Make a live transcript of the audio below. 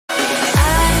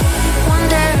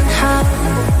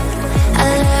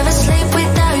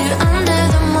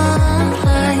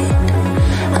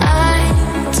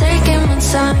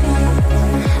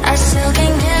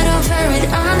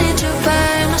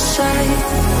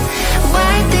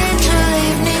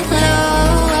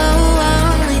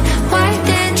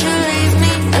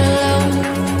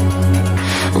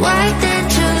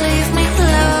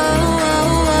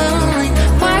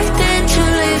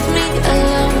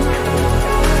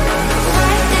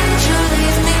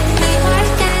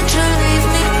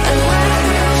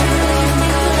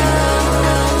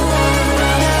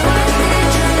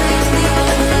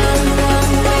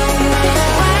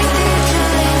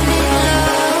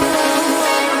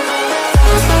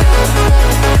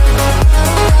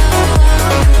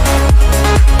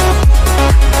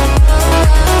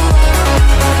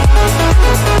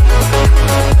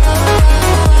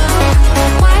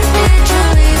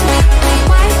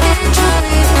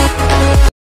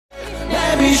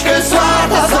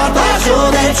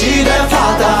decide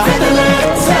fata. Fetele,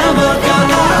 se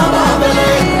mărcana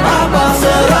babele, apa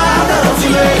sărată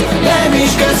roțile, le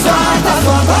mișcă soarta,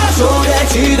 sortașul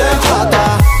decide fata.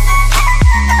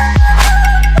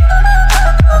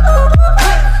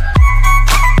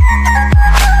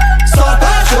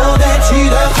 Sortașul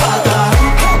decide fata.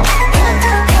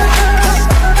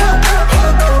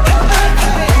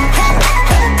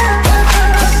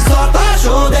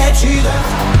 Sortașul decide.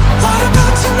 What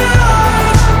about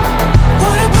tonight?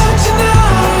 What about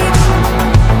tonight?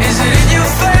 Is it in your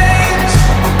face?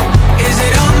 Is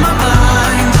it on my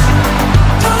mind?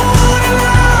 Don't wanna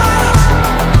lie,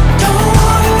 don't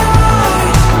wanna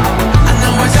lie. I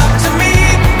know it's up to me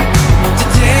to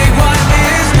take what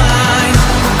is mine.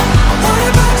 What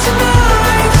about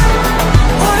tonight?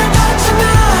 What about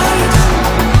tonight?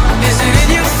 Is it in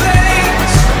your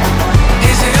face?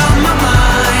 Is it on my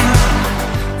mind?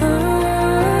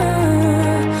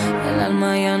 El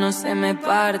alma ya no se me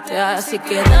parte, así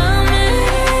que dame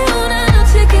una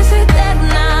noche que es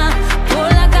eterna. Pon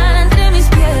la cara entre mis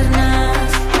piernas,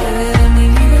 beberé mi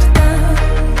libertad.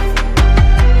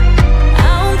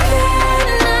 Aunque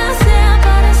nada sea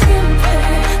para siempre,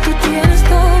 tú tienes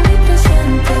todo mi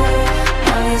presente.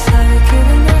 Nadie sabe qué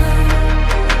vendrá.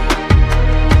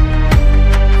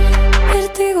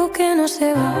 Vértigo que no se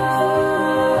va.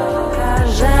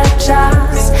 Każdy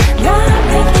czas dla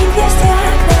mnie jest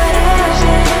jak na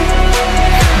razie.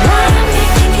 Dla mnie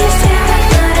jest jak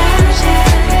na razie.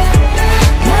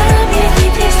 Dla mnie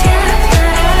jest jak na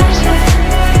razie.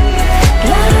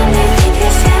 Dla mnie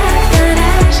jest jak na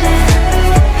razie.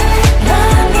 Dla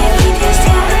mnie jest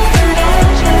jak na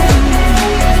razie.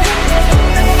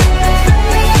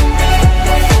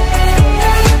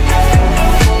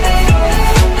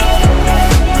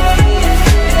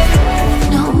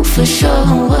 No, for sure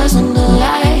it wasn't a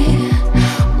lie.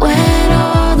 When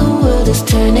all the world is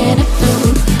turning to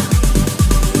blue,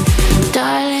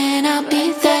 darling, I'll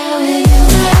be there with you.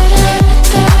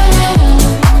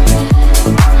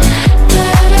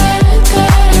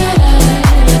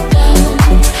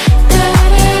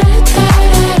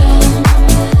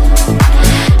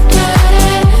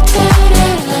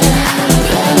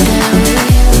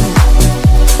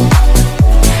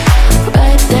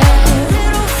 Right there.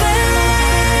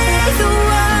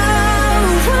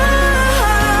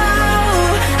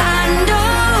 I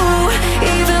know,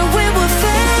 even when we're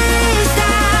face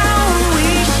down, we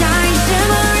shine,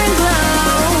 shimmer and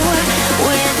glow.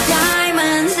 We're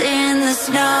diamonds in the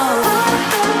snow.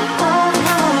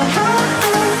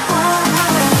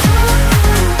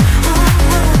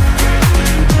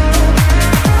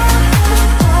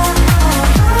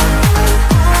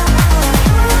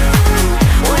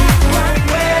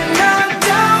 When I'm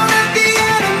down at the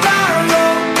end of my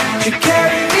road, you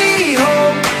carry me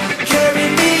home, carry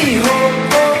me home.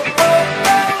 Oh, oh,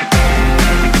 oh.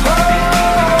 Oh,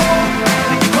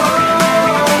 oh,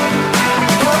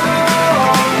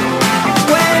 oh.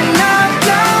 When I'm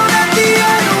down at the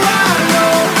end of my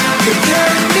road, you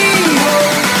carry me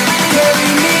home, carry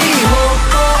me home.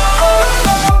 Oh, oh,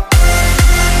 oh.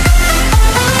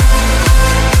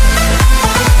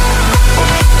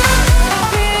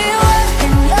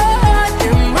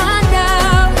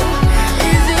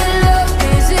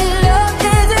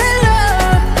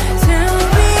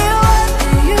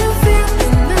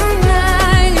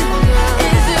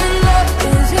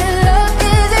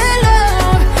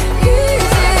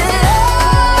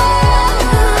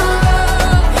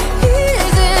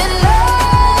 Is it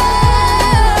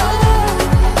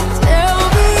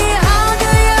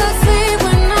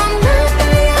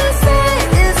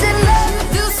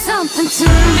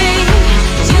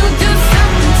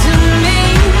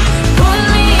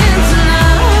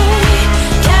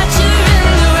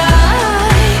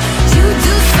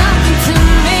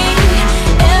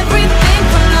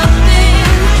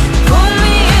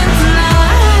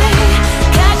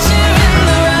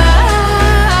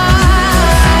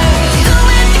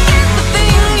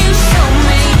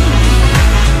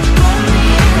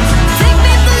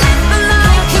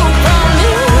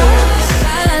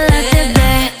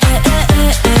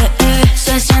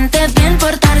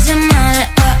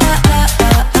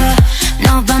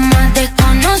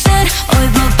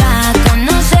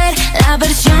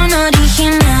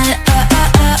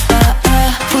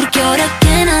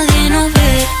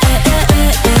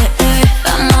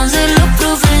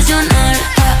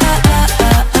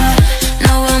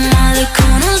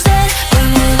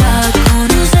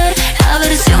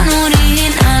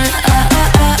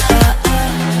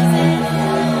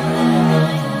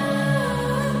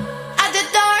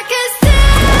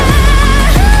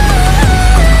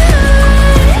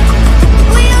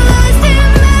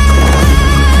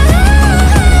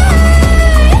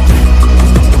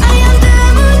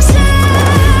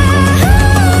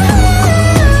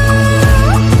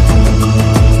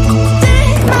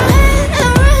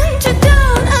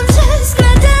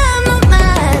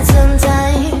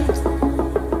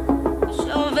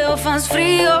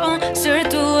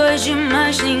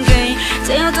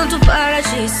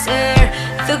pode ser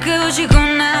do que eu digo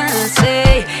nada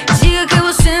sei. Diga que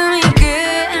você me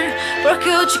quer, porque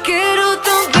eu te quero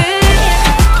tão bem.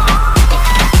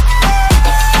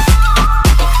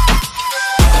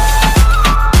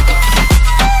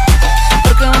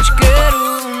 Porque eu te quero.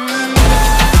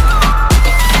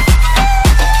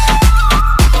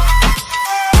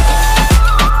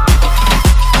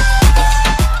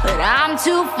 But I'm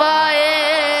too far in.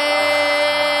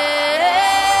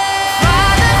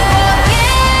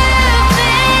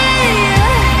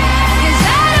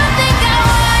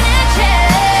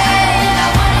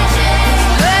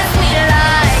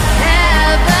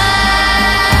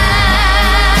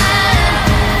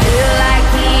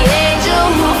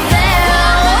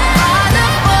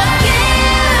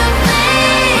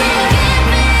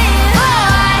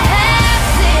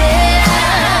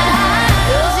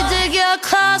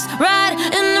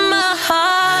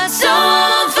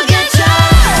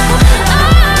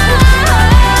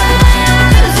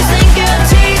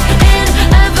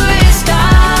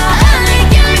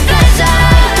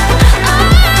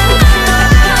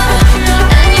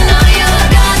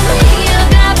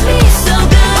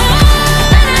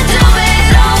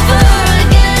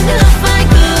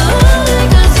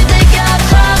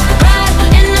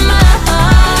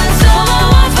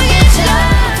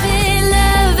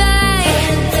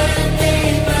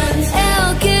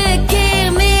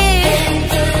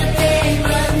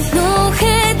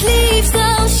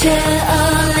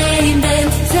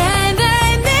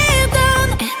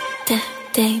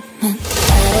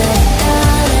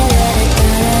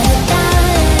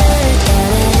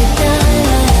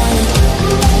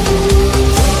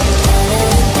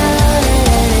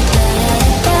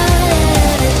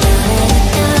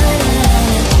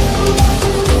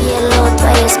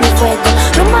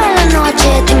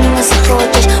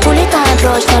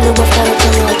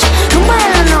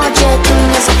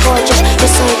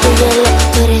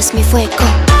 Mi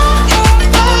fuego.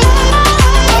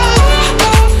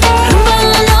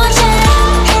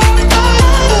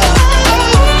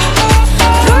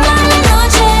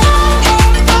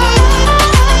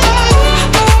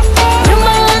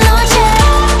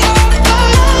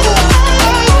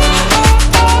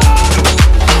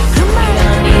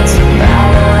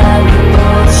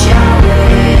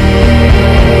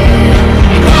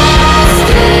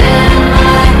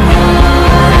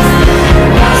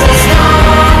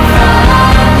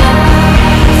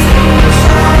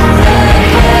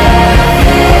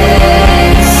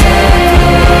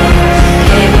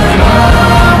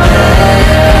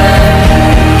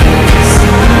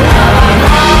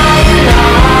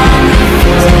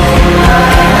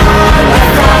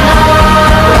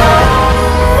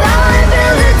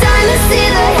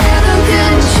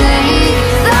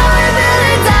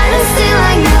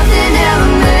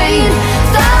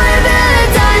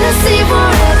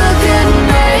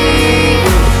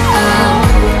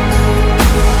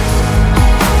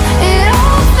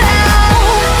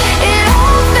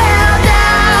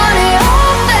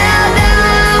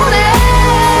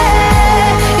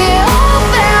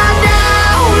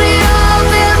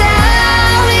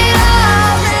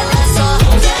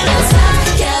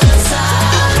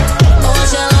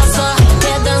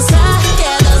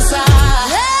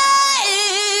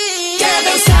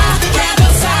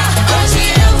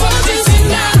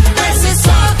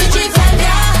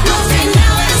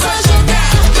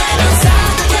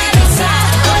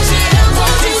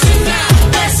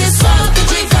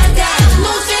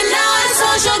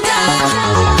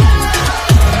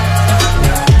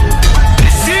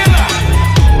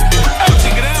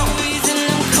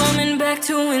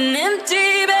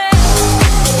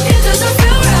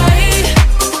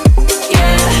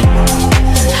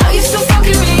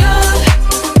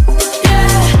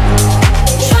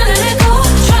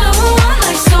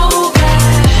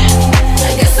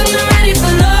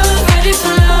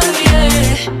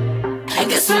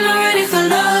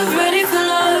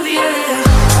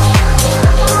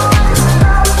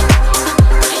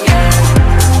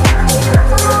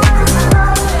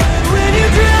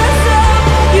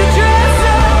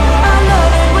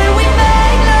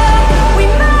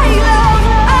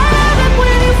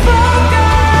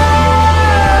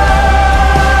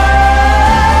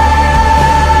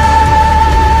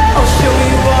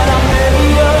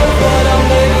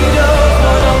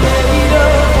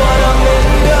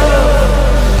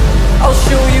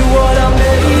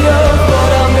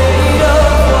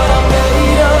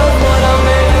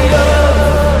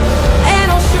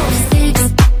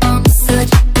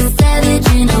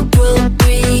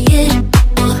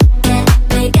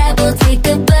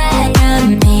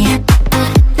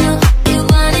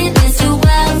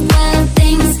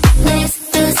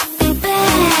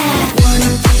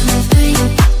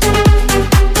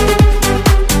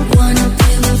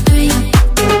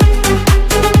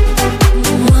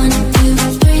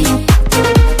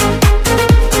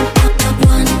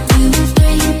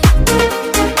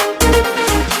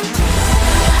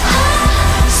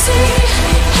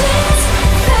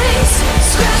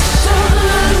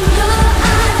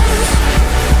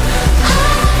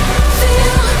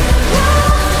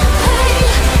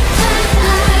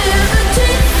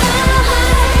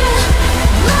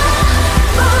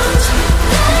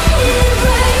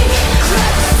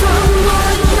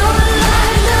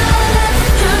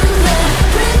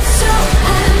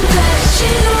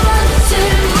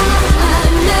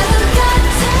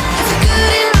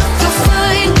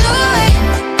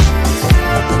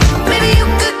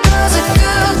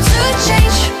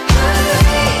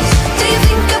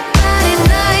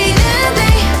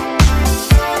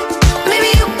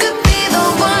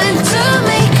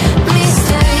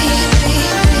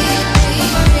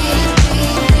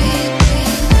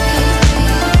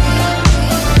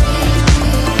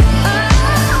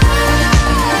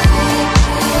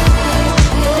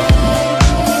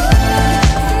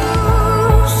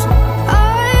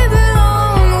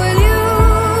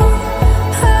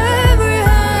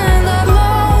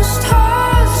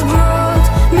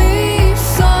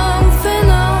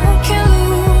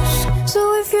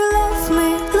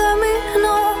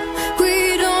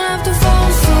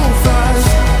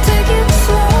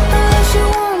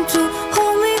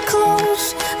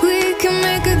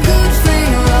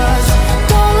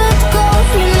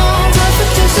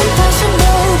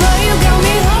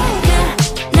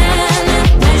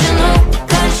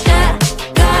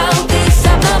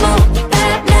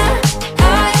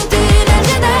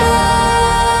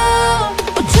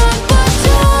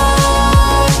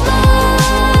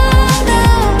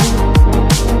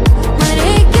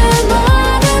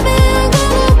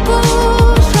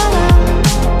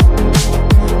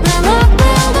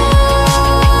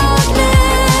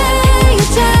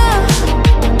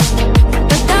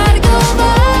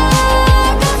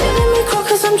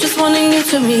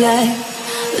 to react,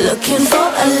 looking for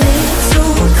a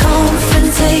little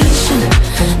confrontation.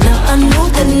 Now I know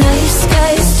the nice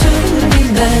guys turn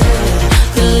me back.